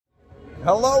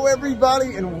Hello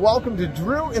everybody and welcome to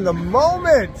Drew in the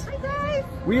Moment. Hi guys.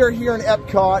 We are here in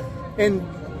Epcot, and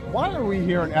why are we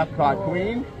here in Epcot,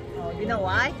 Queen? Oh, you know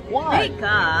why? Why?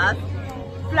 Because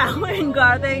Flower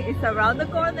Garden is around the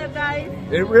corner, guys.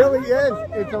 It really is.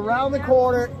 It's around the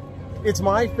corner. It's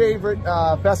my favorite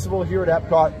festival here at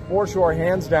Epcot, for sure,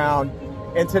 hands down.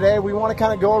 And today we want to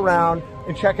kind of go around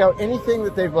and check out anything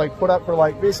that they've like put up for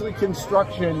like basically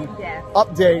construction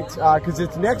updates, because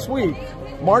it's next week.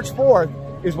 March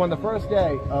 4th is when the first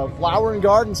day of Flower and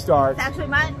Garden starts. It's actually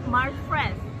March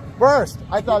 1st. First,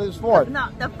 I thought it was 4th. No,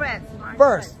 the first.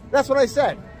 First, that's what I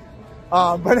said.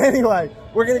 But anyway,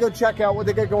 we're gonna go check out what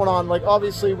they got going on. Like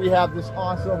obviously we have this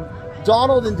awesome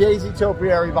Donald and Daisy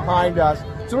topiary behind us.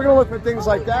 So we're gonna look for things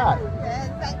like that.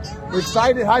 We're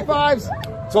excited, high fives.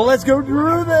 So let's go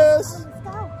through this.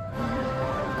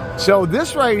 So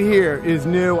this right here is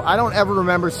new. I don't ever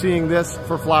remember seeing this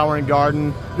for Flower and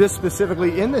Garden, this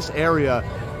specifically in this area.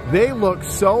 They look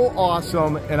so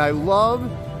awesome, and I love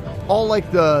all like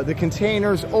the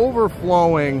containers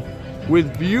overflowing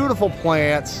with beautiful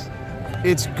plants.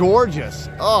 It's gorgeous.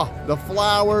 Oh, the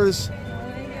flowers.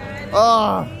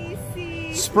 Oh,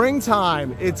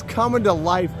 springtime. It's coming to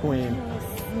life, Queen.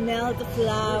 Smell the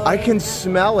flowers. I can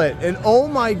smell it, and oh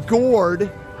my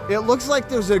gourd. It looks like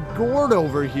there's a gourd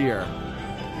over here.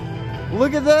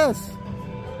 Look at this.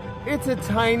 It's a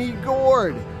tiny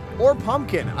gourd. Or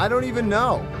pumpkin. I don't even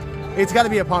know. It's got to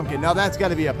be a pumpkin. Now that's got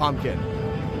to be a pumpkin.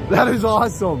 That is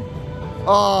awesome.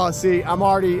 Oh, see, I'm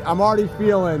already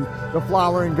feeling the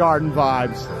Flower and Garden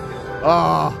vibes.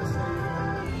 Oh.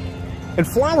 And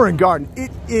Flower and Garden,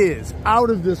 it is out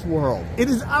of this world. It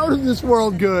is out of this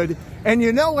world good. And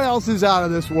you know what else is out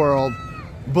of this world?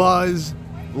 Buzz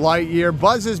Lightyear.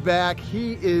 Buzz is back.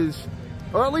 He is,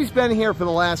 or at least been here for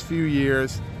the last few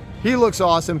years. He looks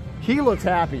awesome. He looks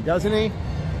happy, doesn't he?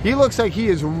 He looks like he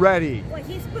is ready. Well,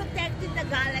 he's protecting the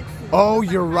galaxy. Oh,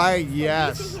 you're right.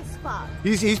 Yes. This is his spot.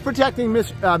 He's protecting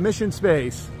mission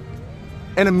space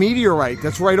and a meteorite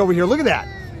that's right over here. Look at that.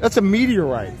 That's a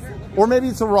meteorite, or maybe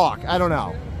it's a rock. I don't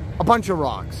know. A bunch of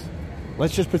rocks.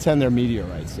 Let's just pretend they're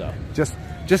meteorites, though. Just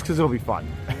because it'll be fun.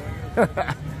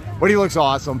 But he looks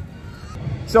awesome.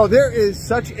 So there is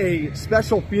such a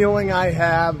special feeling I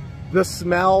have. The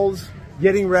smells,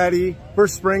 getting ready for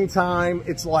springtime.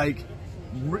 It's like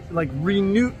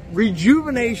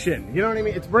rejuvenation. You know what I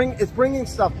mean? It's bringing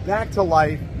stuff back to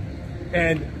life,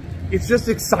 and it's just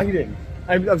exciting.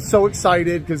 I'm so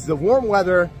excited because the warm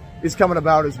weather is coming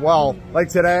about as well. Like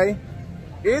today,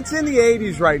 it's in the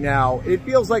 80s right now. It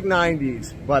feels like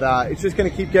 90s, but it's just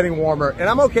going to keep getting warmer, and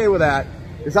I'm okay with that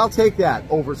because I'll take that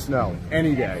over snow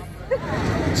any day.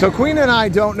 So Queen and I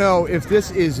don't know if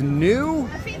this is new.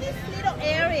 I think this little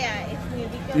area is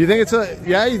new. You think it's a,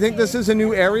 yeah, you think this is a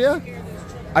new area?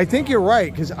 I think you're right,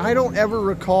 because I don't ever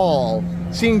recall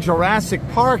seeing Jurassic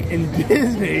Park in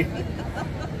Disney.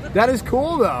 That is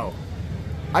cool though.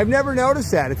 I've never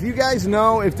noticed that. If you guys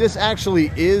know if this actually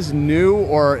is new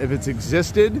or if it's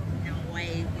existed.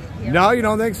 No, you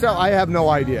don't think so? I have no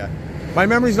idea. My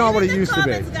memory's not what it used to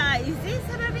be. Guys, is this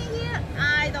already here?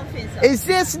 I don't think so. Is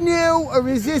this new or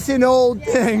is this an old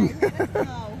thing? Let us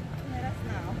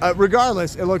know.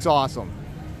 Regardless, it looks awesome.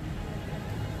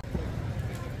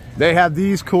 They have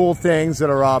these cool things that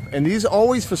are up, and these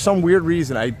always, for some weird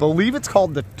reason, I believe it's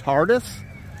called the TARDIS.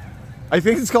 I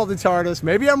think it's called the TARDIS.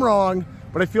 Maybe I'm wrong,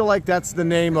 but I feel like that's the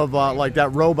name of like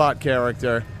that robot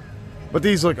character. But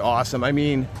these look awesome. I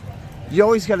mean, you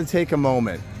always got to take a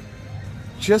moment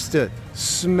just to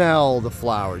smell the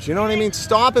flowers. You know what I mean?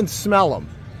 Stop and smell them.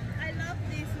 I love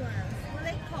these ones. What are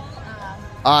they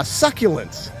called?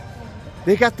 Succulents.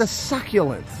 They got the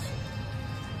succulents.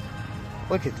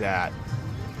 Look at that.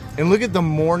 And look at the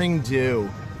morning dew.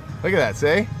 Look at that,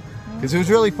 see? Because it was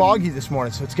really foggy this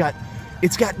morning, so it's got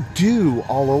dew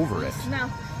all over it.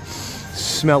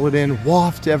 Smell it in,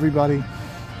 waft everybody.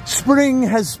 Spring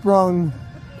has sprung.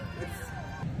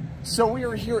 So we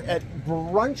are here at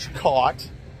Brunchcott,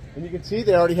 and you can see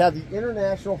they already have the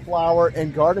International Flower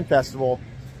and Garden Festival.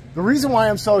 The reason why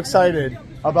I'm so excited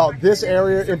about this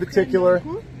area in particular,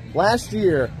 last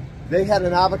year they had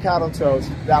an avocado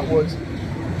toast that was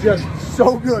just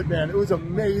so good, man. It was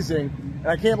amazing. And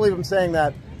I can't believe I'm saying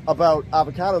that about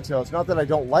avocado toast. Not that I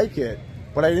don't like it,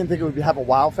 but I didn't think it would have a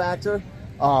wow factor.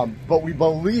 But we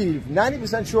believe,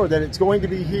 90% sure, that it's going to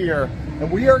be here.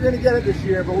 And we are going to get it this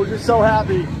year, but we're just so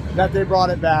happy that they brought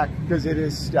it back because it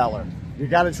is stellar. You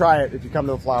got to try it if you come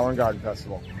to the Flower and Garden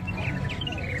Festival.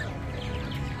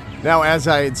 Now, as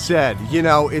I had said, you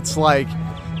know, it's like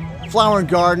Flower and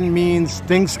Garden means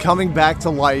things coming back to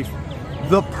life.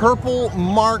 The purple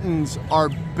martins are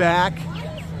back.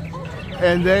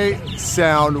 and they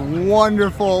sound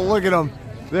wonderful. Look at them.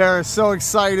 They're so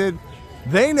excited.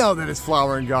 They know that it's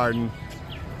Flower and Garden.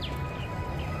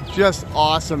 Just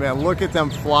awesome, man. Look at them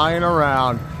flying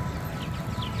around.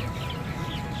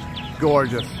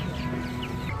 Gorgeous.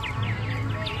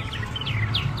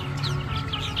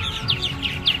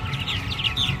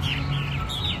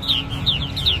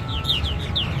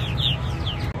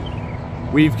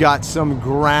 We've got some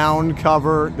ground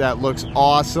cover that looks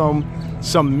awesome.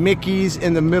 Some Mickeys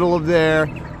in the middle of there.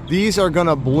 These are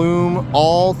gonna bloom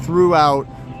all throughout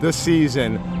the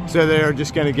season. So they're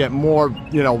just gonna get more,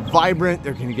 you know, vibrant.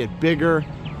 They're gonna get bigger.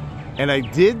 And I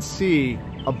did see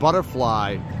a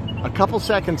butterfly a couple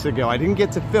seconds ago. I didn't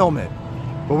get to film it,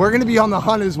 but we're gonna be on the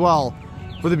hunt as well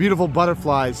for the beautiful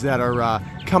butterflies that are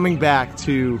coming back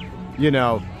to, you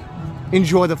know,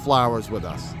 enjoy the flowers with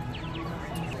us.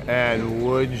 And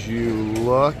would you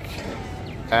look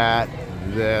at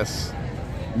this?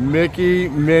 Mickey,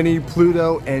 Minnie,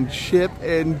 Pluto, and Chip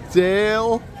and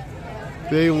Dale.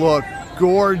 They look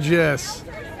gorgeous.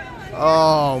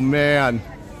 Oh man,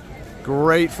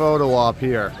 great photo op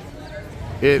here.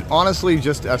 It honestly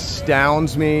just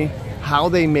astounds me how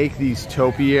they make these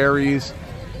topiaries.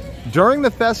 During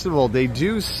the festival, they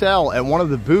do sell at one of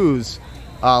the booths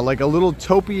like a little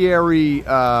topiary,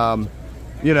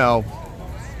 you know,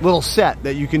 little set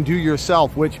that you can do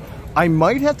yourself, which I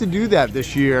might have to do that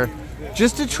this year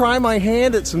just to try my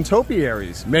hand at some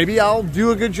topiaries. Maybe I'll do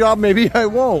a good job, maybe I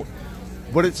won't.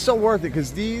 But it's so worth it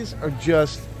because these are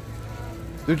just,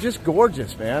 they're just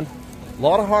gorgeous, man. A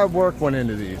lot of hard work went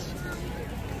into these.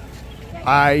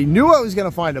 I knew I was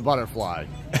gonna find a butterfly.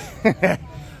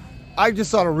 I just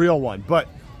saw a real one, but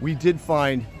we did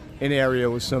find an area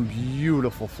with some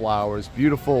beautiful flowers,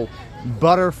 beautiful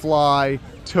butterfly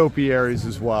topiaries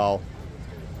as well.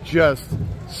 Just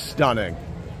stunning.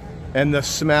 And the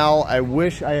smell, I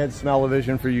wish I had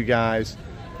smell-o-vision for you guys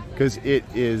because it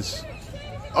is,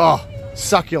 oh,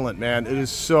 succulent, man. It is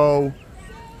such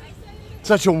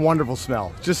a wonderful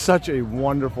smell. Just such a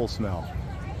wonderful smell.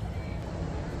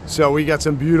 So we got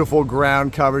some beautiful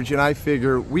ground coverage, and I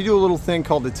figure we do a little thing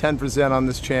called the 10 for Zen on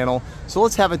this channel. So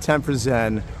let's have a 10 for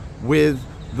Zen with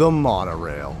the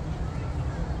monorail.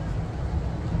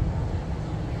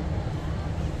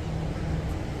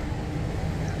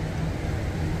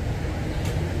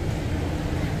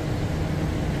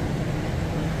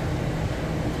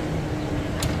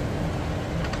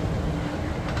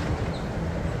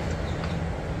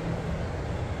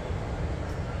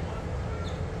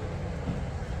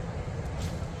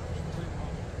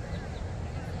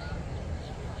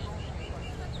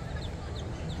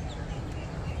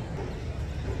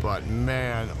 But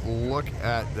man, look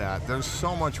at that. There's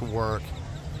so much work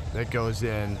that goes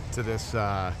into this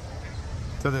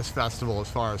festival as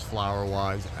far as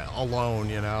flower-wise alone,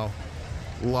 you know.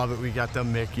 Love it. We got the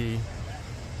Mickey.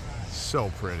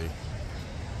 So pretty.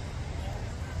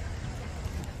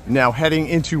 Now heading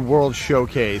into World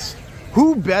Showcase,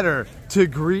 who better to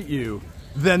greet you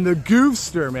than the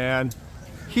Goofster, man?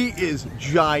 He is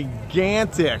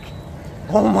gigantic.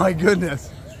 Oh my goodness.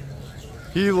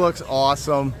 He looks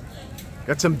awesome.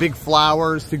 Got some big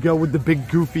flowers to go with the big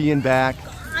Goofy in back.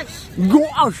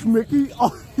 Gosh, Mickey.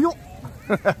 Oh,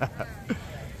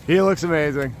 he looks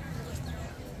amazing.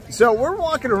 So we're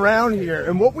walking around here,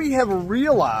 and what we have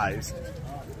realized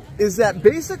is that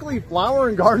basically Flower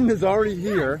and Garden is already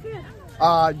here.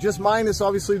 Just minus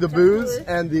obviously the booths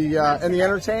and the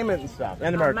entertainment and stuff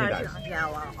and the merchandise.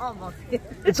 Yeah, well, almost here.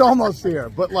 It's almost here,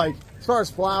 but like as far as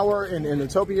Flower and the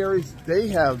topiaries, they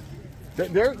have.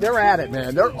 They're at it,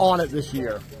 man. They're on it this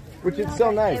year, which is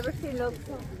so nice. Everything looks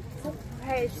so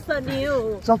fresh, so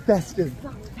new. So festive,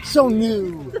 so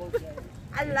new.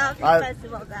 I love this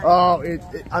festival, guys. Oh,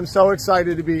 I'm so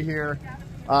excited to be here,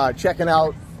 checking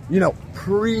out, you know,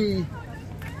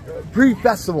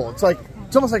 pre-festival. It's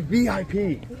almost like VIP.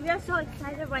 We are so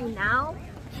excited right now.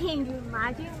 Can you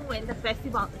imagine when the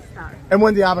festival starts? And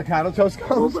when the avocado toast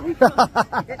comes? Oh my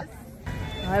God. Yes.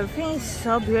 Everything is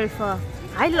so beautiful.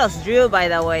 I lost Drew, by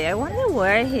the way. I wonder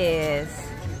where he is.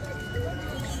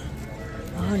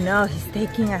 Oh no, he's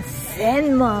taking a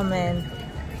zen moment.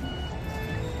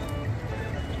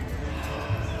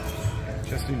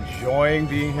 Just enjoying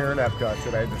being here in Epcot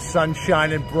today. The sun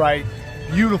shining bright,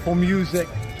 beautiful music,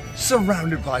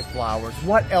 surrounded by flowers.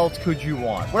 What else could you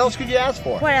want? What else could you ask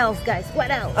for? What else, guys?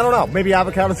 What else? I don't know. Maybe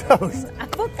avocado toast.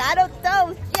 Avocado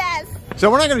toast, yes.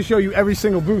 So we're not going to show you every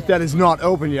single booth that is not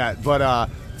open yet, but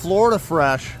Florida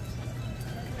Fresh.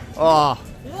 Oh.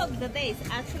 Look, the days,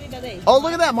 actually the days. Oh,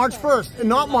 look at that, March 1st, and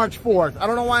not March 4th. I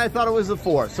don't know why I thought it was the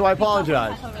 4th, so I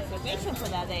apologize. We have a reservation for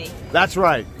that day. That's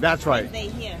right, that's right. Day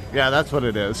here. Yeah, that's what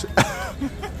it is.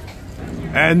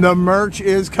 And the merch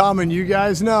is coming. You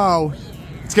guys know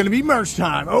it's going to be merch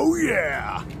time. Oh,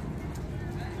 yeah.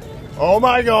 Oh,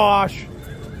 my gosh.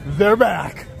 They're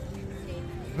back.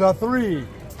 The three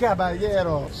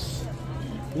caballeros.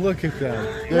 Look at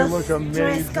them. They look amazing.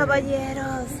 Tres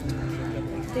caballeros.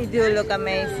 They do look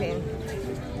amazing.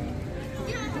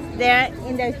 They're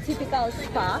in their typical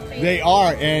spot. They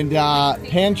are, and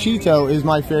Panchito is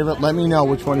my favorite. Let me know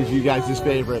which one is you guys'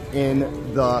 favorite in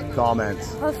the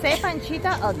comments. Jose,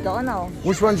 Panchito, or Donald?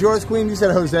 Which one's yours, Queen? You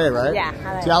said Jose, right?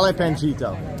 Yeah. See, I like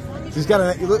Panchito. He's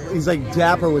got he's like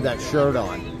dapper with that shirt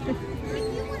on.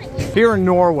 Here in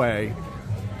Norway,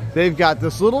 they've got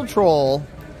this little troll,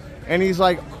 and he's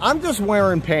like, I'm just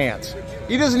wearing pants.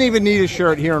 He doesn't even need a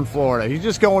shirt here in Florida. He's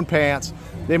just going pants.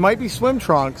 They might be swim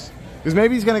trunks. Because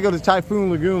maybe he's going to go to Typhoon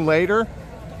Lagoon later.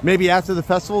 Maybe after the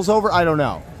festival's over. I don't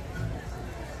know.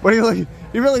 But he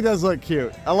really does look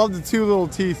cute. I love the two little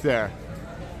teeth there.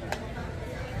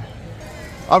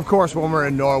 Of course, when we're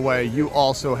in Norway, you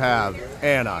also have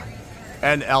Anna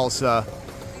and Elsa.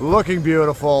 Looking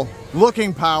beautiful.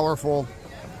 Looking powerful.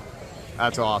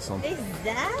 That's awesome. Is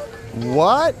that?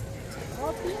 What?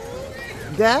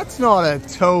 That's not a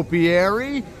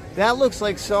topiary. That looks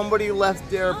like somebody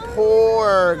left their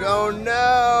pork. Oh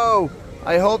no!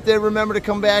 I hope they remember to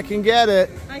come back and get it.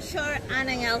 I'm sure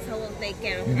Anna and Elsa will take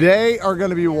care of it. They are going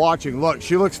to be watching. Look,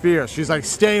 she looks fierce. She's like,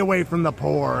 stay away from the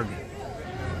pork.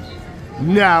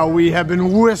 Now we have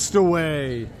been whisked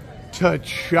away to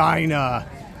China.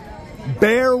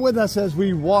 Bear with us as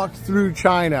we walk through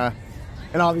China.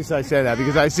 And obviously I say that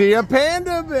because I see a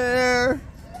panda bear.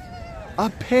 A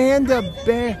panda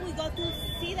bear. We got to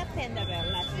see the panda bear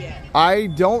last year. I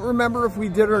don't remember if we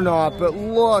did or not, but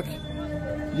look,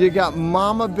 you got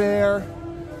Mama Bear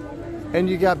and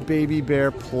you got Baby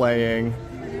Bear playing.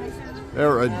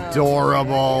 They're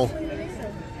adorable.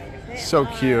 So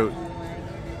cute.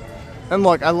 And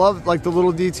look, I love like the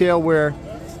little detail where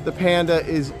the panda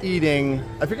is eating,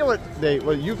 I forget what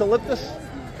eucalyptus?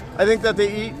 I think that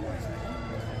they eat.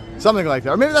 Something like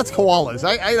that. Or maybe that's koalas.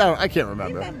 I can't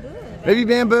remember. Maybe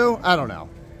bamboo? I don't know.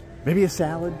 Maybe a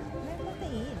salad?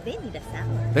 They need a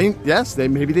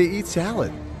salad. Maybe they eat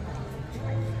salad.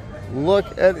 Look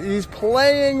at, he's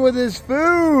playing with his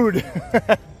food.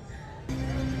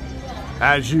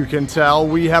 As you can tell,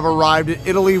 we have arrived at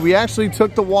Italy. We actually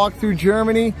took the walk through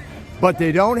Germany, but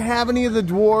they don't have any of the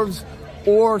dwarves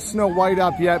or Snow White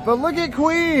up yet. But look at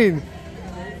Queen.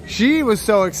 She was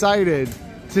so excited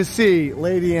to see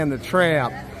Lady and the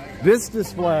Tramp. This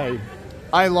display,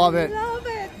 I love it.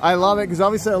 I love it because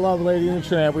obviously I love Lady and the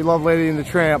Tramp. We love Lady and the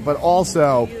Tramp, but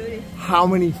also how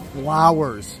many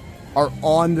flowers are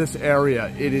on this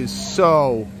area. It is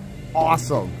so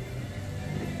awesome.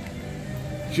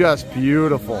 Just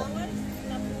beautiful.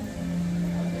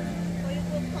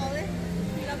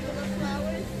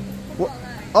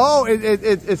 Oh,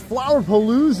 it's Flower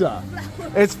Palooza.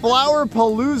 It's Flower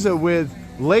Palooza with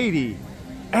Lady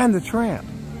and the Tramp.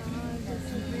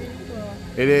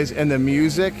 It is, and the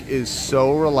music is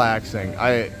so relaxing.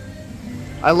 I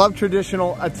love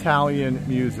traditional Italian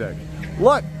music.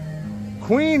 Look,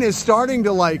 Queen is starting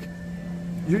to like,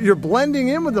 you're blending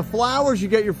in with the flowers. You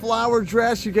get your flower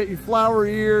dress, you get your flower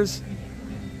ears.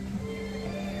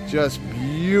 Just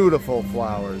beautiful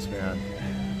flowers, man.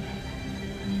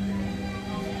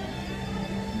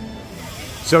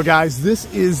 So guys,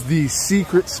 this is the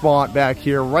secret spot back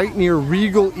here, right near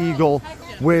Regal Eagle,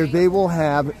 where they will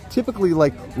have typically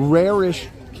like rare-ish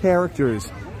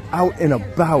characters out and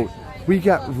about. We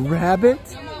got Rabbit.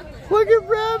 Look at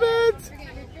Rabbit.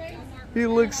 He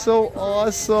looks so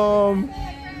awesome.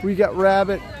 We got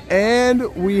Rabbit,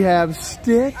 and we have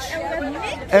Stitch,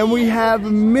 and we have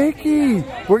Mickey.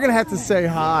 We're gonna have to say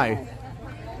hi.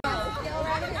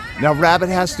 Now Rabbit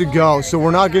has to go, so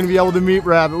we're not gonna be able to meet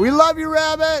Rabbit. We love you,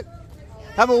 Rabbit.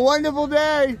 Have a wonderful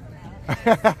day.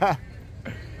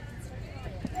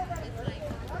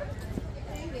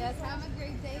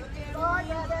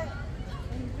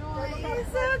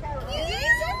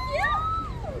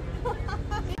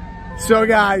 So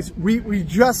guys, we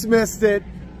just missed it.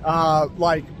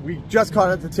 Like we just caught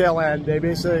it at the tail end. They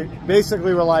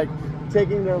basically were like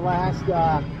taking their last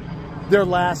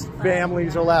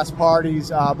families or last parties,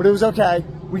 but it was okay.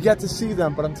 We get to see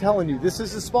them, but I'm telling you, this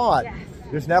is the spot. Yes.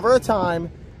 There's never a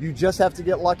time. You just have to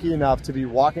get lucky enough to be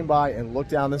walking by and look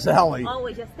down this alley. Oh,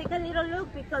 we just take a little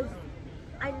look because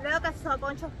I saw a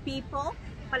bunch of people,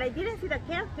 but I didn't see the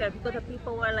character because the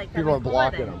people were like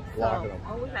blocking them.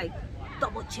 I was like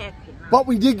double checking. But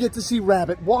we did get to see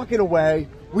Rabbit walking away.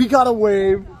 We got a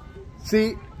wave.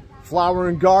 See, Flower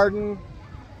and Garden,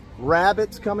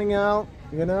 Rabbit's coming out.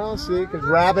 You know, see, because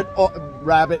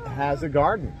Rabbit has a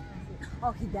garden.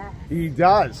 Oh, he does. He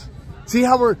does. See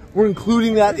how we're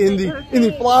including that in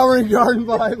the flowering garden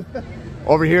vibe.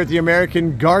 Over here at the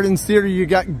American Gardens Theater, you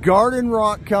got Garden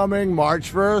Rock coming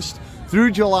March 1st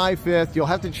through July 5th. You'll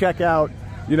have to check out,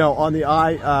 you know, on the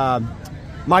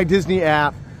My Disney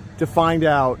app to find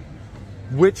out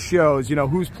which shows, you know,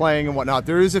 who's playing and whatnot.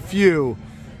 There is a few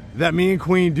that me and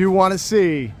Queen do want to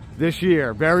see this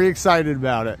year. Very excited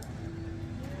about it.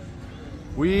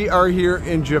 We are here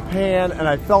in Japan, and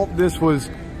I felt this was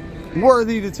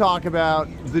worthy to talk about.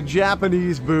 The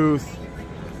Japanese booth.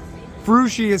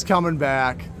 Furushi is coming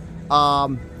back.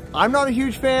 I'm not a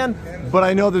huge fan, but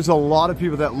I know there's a lot of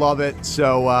people that love it.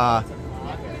 So,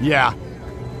 yeah.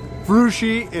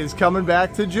 Furushi is coming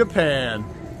back to Japan.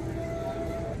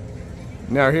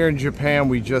 Now, here in Japan,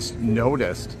 we just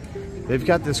noticed they've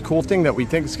got this cool thing that we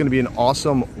think is going to be an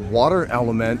awesome water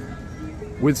element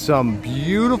with some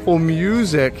beautiful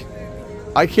music.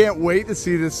 I can't wait to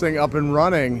see this thing up and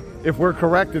running, if we're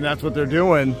correct and that's what they're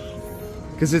doing,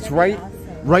 because it's right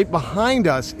behind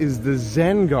us is the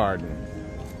Zen garden.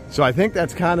 So I think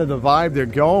that's kind of the vibe they're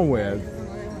going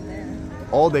with.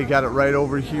 Oh, they got it right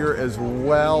over here as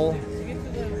well.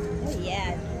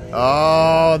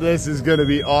 Oh, this is going to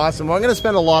be awesome. I'm going to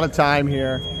spend a lot of time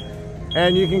here,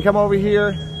 and you can come over here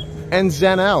and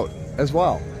zen out as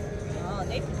well. Oh,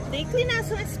 they clean out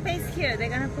some space here. They're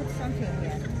going to put something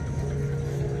here.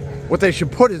 What they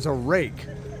should put is a rake,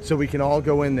 so we can all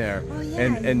go in there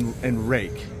and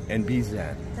rake and be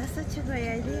zen. That's such a great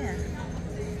idea.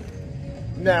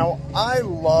 Now, I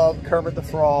love Kermit the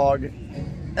Frog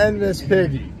and Miss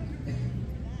Piggy.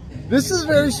 This is a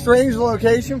very strange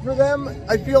location for them.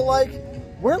 I feel like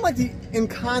we're in like the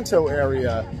𝐼𝐿𝐼𝐿𝐼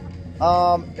area,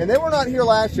 and they were not here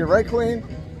last year, right, Queen?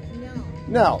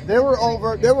 No. No, they were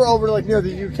over like near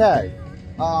the UK.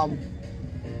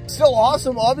 Still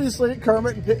awesome, obviously,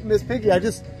 Kermit and Miss Piggy.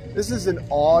 This is an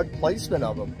odd placement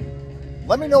of them.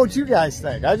 Let me know what you guys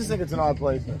think. I just think it's an odd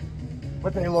placement,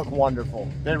 but they look wonderful.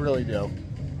 They really do.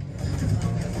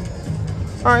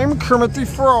 I'm Kermit the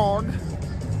Frog.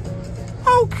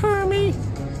 Oh, Kermit.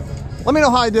 Let me know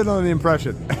how I did on the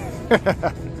impression.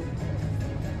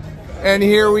 And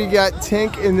here we got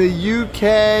Tink in the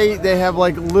UK. They have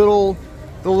like the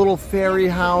little fairy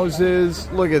houses.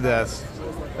 Look at this.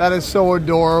 That is so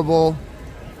adorable.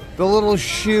 The little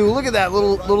shoe. Look at that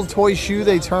little toy shoe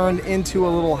they turned into a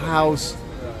little house.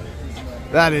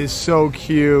 That is so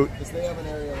cute.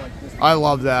 I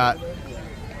love that.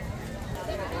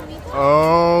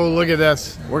 Oh, look at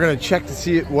this. We're going to check to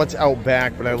see what's out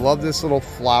back, but I love this little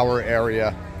flower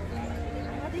area.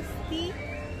 What is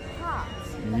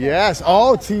teapots? Yes.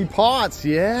 Oh, teapots.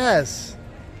 Yes.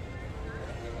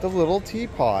 The little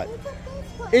teapot.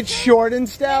 It's short and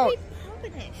stout.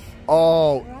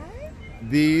 Oh,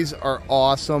 these are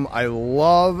awesome. I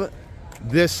love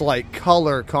this like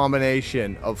color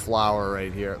combination of flower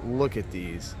right here. Look at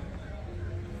these.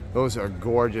 Those are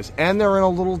gorgeous. And they're in a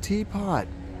little teapot.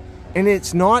 And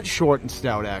it's not short and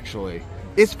stout, actually.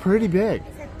 It's pretty big.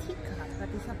 It's a teacup, but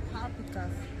it's a pot because...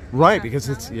 Right, because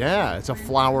it's a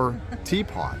flower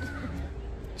teapot.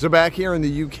 So back here in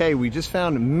the UK, we just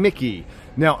found Mickey.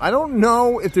 Now, I don't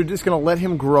know if they're just going to let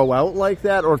him grow out like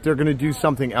that or if they're going to do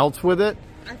something else with it.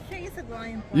 I think it's a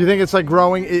growing process. You think it's like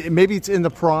growing? Maybe it's in the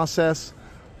process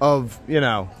of, you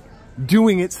know,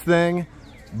 doing its thing.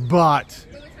 But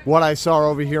what I saw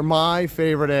over here, my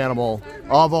favorite animal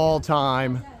of all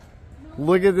time.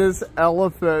 Look at this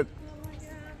elephant.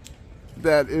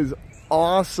 That is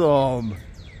awesome.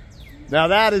 Now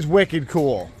that is wicked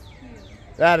cool.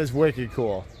 That is wicked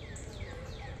cool.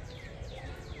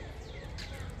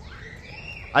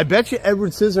 I bet you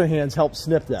Edward Scissorhands helped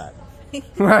snip that.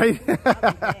 Right?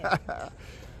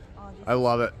 I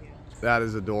love it. That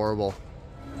is adorable.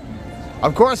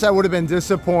 Of course, I would have been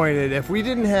disappointed if we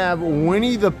didn't have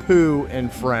Winnie the Pooh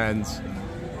and Friends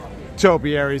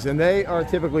Topiaries, and they are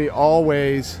typically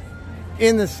always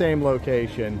in the same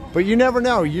location, but you never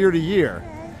know year to year.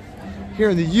 Here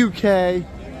in the UK,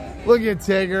 look at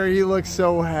Tigger. He looks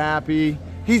so happy.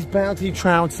 He's bouncy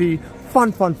trouncy.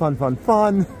 Fun, fun, fun, fun,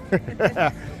 fun.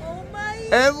 Oh my.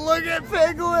 And look at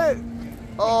Piglet.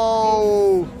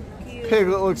 Oh,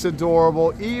 Piglet looks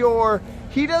adorable. Eeyore,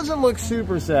 he doesn't look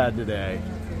super sad today.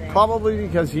 Probably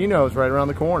because he knows right around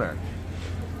the corner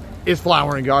is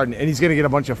Flowering Garden, and he's going to get a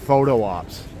bunch of photo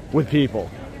ops with people.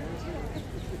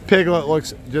 Piglet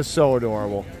looks just so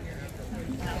adorable.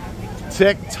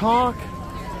 TikTok,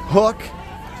 Hook,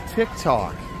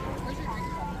 TikTok.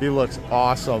 He looks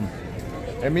awesome.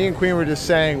 And me and Queen were just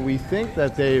saying, we think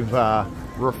that they've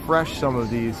refreshed some of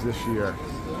these this year.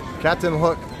 Captain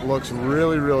Hook looks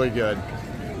really, really good.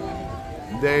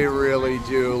 They really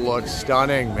do look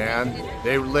stunning, man.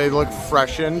 They look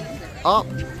freshened up.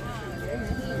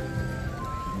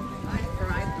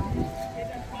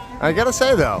 I gotta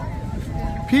say though,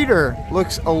 Peter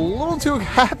looks a little too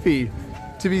happy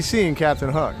to be seeing Captain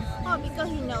Hook. Oh, because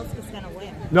he knows he's gonna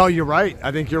win. No, you're right.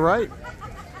 I think you're right.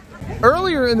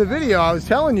 Earlier in the video, I was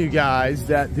telling you guys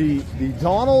that the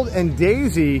Donald and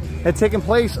Daisy had taken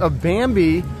place of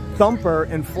Bambi, Thumper,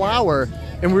 and Flower,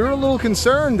 and we were a little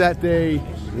concerned that they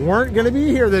weren't going to be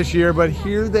here this year, but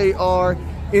here they are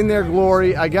in their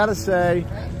glory. I gotta say,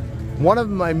 one of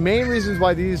my main reasons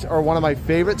why these are one of my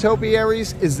favorite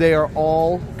topiaries is they are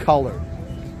all colored.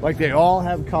 Like, they all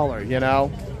have color, you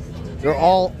know? They're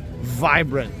all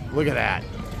vibrant. Look at that.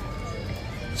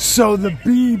 So the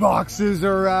bee boxes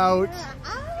are out.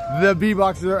 The bee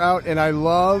boxes are out, and I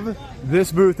love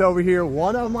this booth over here.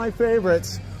 One of my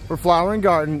favorites for Flower and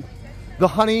Garden, the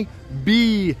Honey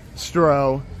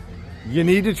Bistro. You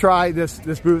need to try this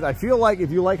booth. I feel like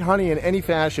if you like honey in any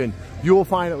fashion, you will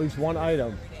find at least one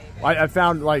item. I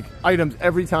found like items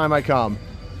every time I come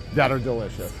that are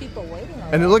delicious. People waiting.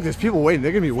 And then look, there's people waiting.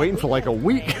 They're gonna be waiting for like a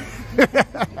week.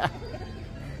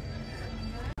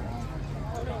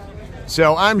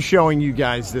 So I'm showing you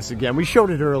guys this again. We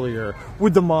showed it earlier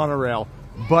with the monorail,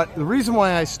 but the reason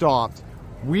why I stopped,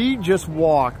 we just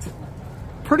walked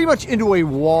pretty much into a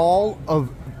wall of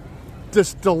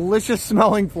just delicious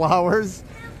smelling flowers.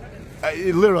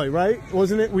 Literally, right?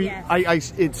 Wasn't it?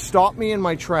 Yes. It stopped me in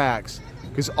my tracks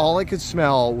because all I could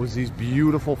smell was these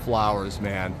beautiful flowers,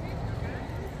 man.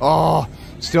 Oh,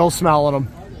 still smelling them.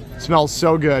 Smells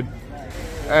so good.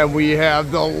 And we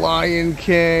have the Lion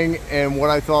King, and what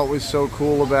I thought was so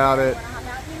cool about it,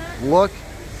 look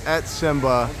at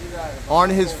Simba. On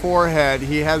his forehead,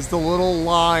 he has the little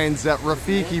lines that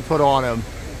Rafiki put on him.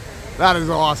 That is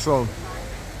awesome.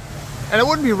 And it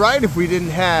wouldn't be right if we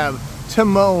didn't have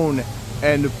Timon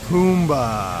and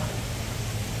Pumbaa.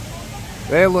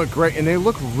 They look great, and they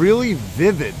look really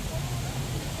vivid.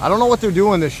 I don't know what they're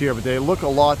doing this year, but they look a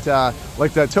lot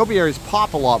like the topiaries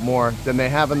pop a lot more than they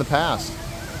have in the past.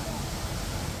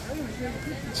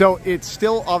 So it's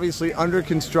still obviously under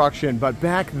construction, but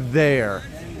back there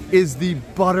is the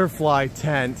butterfly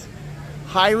tent.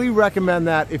 Highly recommend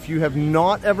that if you have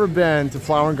not ever been to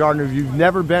Flower and Garden, if you've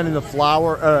never been in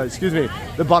the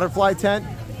the butterfly tent,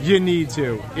 you need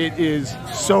to. It is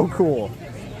so cool.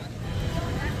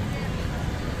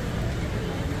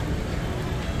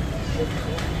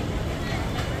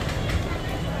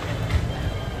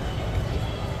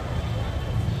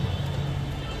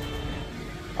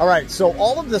 All right, so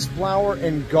all of this flower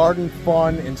and garden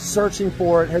fun and searching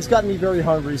for it has gotten me very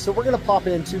hungry. So we're gonna pop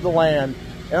into the land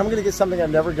and I'm gonna get something I've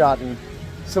never gotten,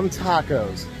 some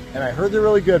tacos. And I heard they're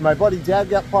really good. My buddy Dad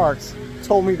Got Parks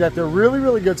told me that they're really,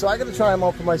 really good. So I gotta try them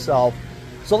out for myself.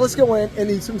 So let's go in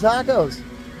and eat some tacos.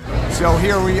 So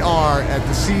here we are at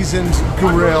the Seasoned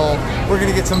Grill. We're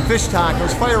gonna get some fish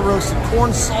tacos, fire roasted corn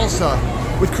salsa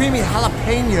with creamy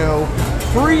jalapeno,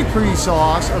 peri-peri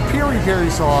sauce, or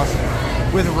peri-peri sauce,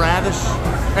 with radish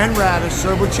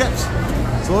served with chips.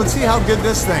 So let's see how good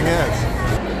this thing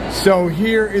is. So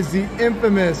here is the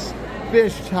infamous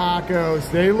fish tacos.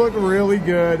 They look really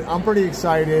good. I'm pretty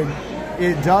excited.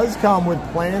 It does come with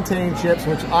plantain chips,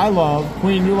 which I love.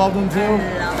 Queen, you love them too?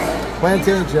 I love it.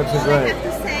 Plantain chips are great. All I have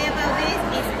to say about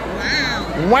this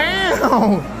is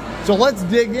wow. Wow! So let's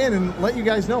dig in and let you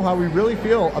guys know how we really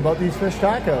feel about these fish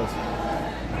tacos.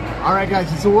 All right,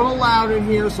 guys, it's a little loud in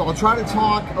here, so I'll try to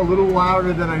talk a little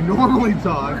louder than I normally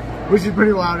talk, which is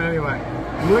pretty loud anyway.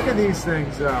 Look at these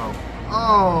things, though.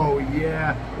 Oh,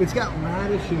 yeah. It's got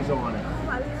radishes on it.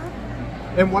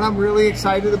 And what I'm really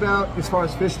excited about as far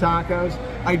as fish tacos,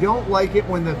 I don't like it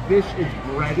when the fish is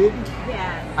breaded.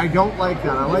 Yeah. I don't like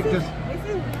that. I like just...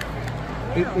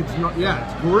 It's not, yeah,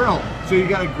 it's grilled. So you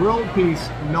got a grilled piece,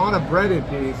 not a breaded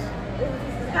piece.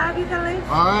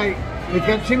 All right. It's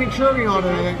got chimichurri on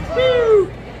it. Woo!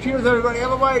 Cheers, everybody.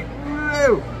 Have a bite.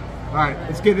 Woo! All right,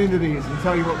 let's get into these and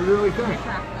tell you what we really think.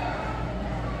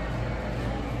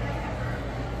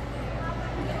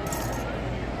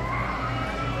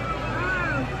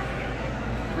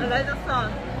 I like the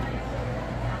sauce.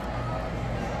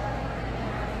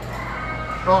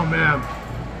 Oh, man.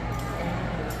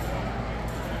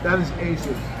 That is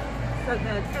aces. So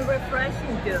good. And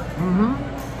refreshing, too. Mm-hmm.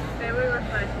 Very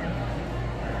refreshing.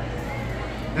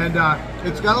 And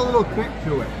it's got a little kick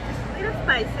to it. A little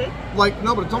spicy. Like,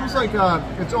 no, but it's almost like a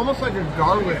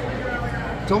garlic.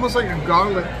 It's almost like a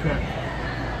garlic kick.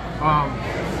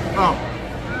 Oh,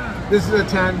 this is a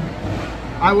 10.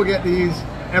 I will get these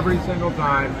every single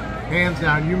time. hands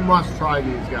down, you must try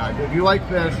these guys. If you like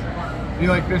fish, you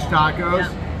like fish tacos,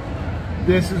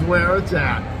 this is where it's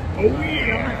at. Oh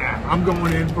yeah, I'm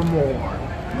going in for more.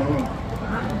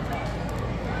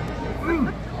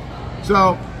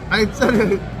 So I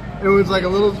said it was like a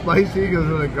little spicy because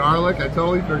of the garlic. I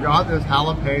totally forgot there's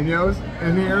jalapenos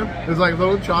in here. There's like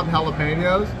little chopped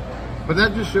jalapenos, but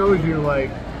that just shows you, like,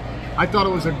 I thought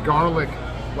it was a garlic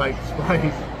like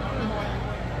spice.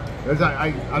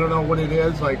 I don't know what it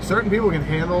is. Like, certain people can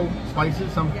handle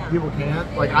spices, some people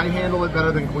can't. Like, I handle it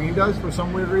better than Queen does for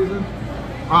some weird reason.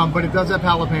 But it does have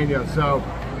jalapenos, so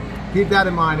keep that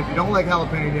in mind. If you don't like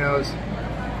jalapenos,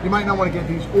 you might not want to get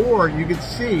these, or you could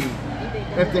see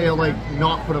if they'll like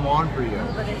not put them on for you.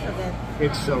 But it's so good.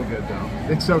 It's so good though.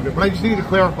 It's so good. But I just need to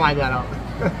clarify that out.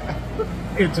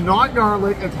 It's not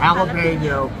garlic, it's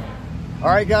jalapeno. All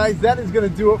right, guys, that is going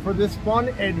to do it for this fun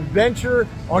adventure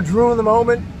on Drew in the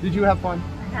Moment. Did you have fun?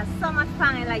 I had so much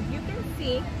fun, and like you can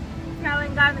see, Flower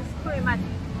Garden is pretty much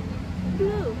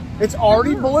blue. It's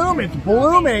already blooming. It's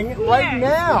blooming right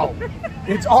now.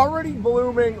 It's already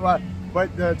blooming.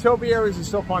 But the Topiaries is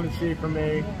still fun to see for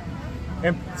me.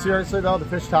 And seriously though, the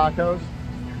fish tacos,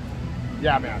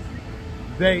 yeah, man,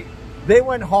 they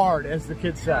went hard, as the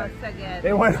kids say. Oh, so good.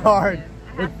 They went hard.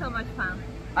 I had so much fun.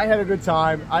 I had a good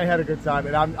time. I had a good time,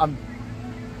 and I'm.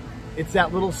 It's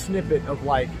that little snippet of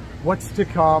like what's to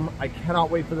come. I cannot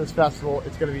wait for this festival.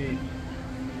 It's gonna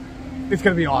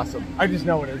be awesome. I just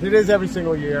know it is. It is every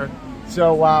single year.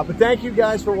 So, but thank you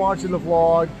guys for watching the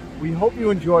vlog. We hope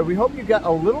you enjoyed. We hope you got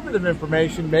a little bit of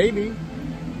information, maybe.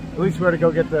 At least where to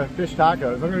go get the fish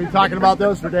tacos. I'm going to be talking about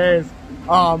those for days.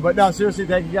 But no, seriously,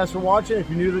 thank you guys for watching. If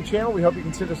you're new to the channel, we hope you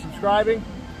consider subscribing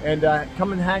and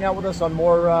come and hang out with us on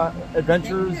more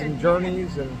adventures and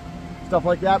journeys and stuff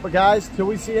like that. But guys, till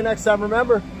we see you next time,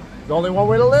 remember, there's only one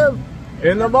way to live.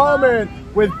 In the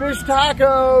moment with fish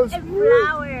tacos. And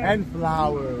flowers. And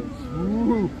flowers.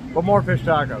 Ooh, but more fish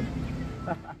tacos.